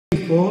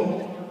for.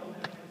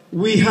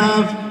 We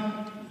have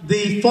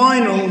the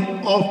final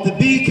of the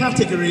B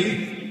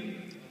category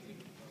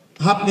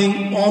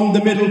happening on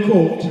the middle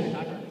court.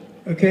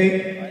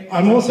 Okay,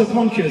 I'm also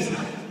conscious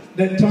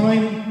that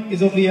time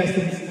is of the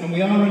essence and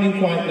we are running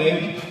quite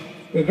late.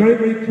 We're very,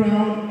 very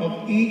proud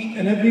of each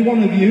and every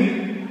one of you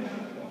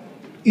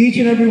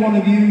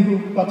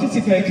who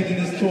participated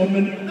in this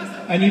tournament,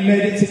 and you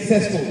made it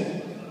successful.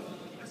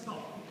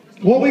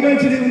 What we're going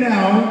to do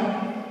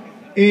now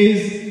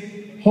is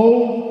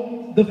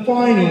hold the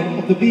final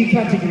of the B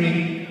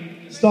category,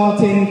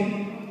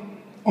 starting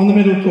on the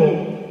middle court.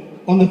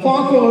 On the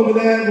far court over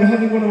there, we're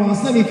having one of our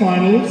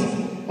semi-finals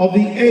of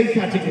the A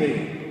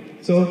category.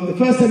 So the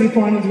first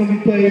semi-final is going to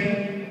be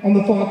played on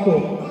the far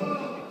court.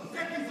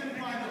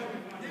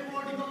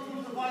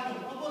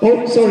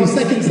 Oh, sorry,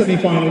 second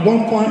semi-final.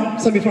 One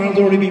semi-final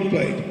has already been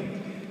played.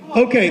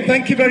 Okay,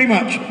 thank you very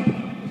much.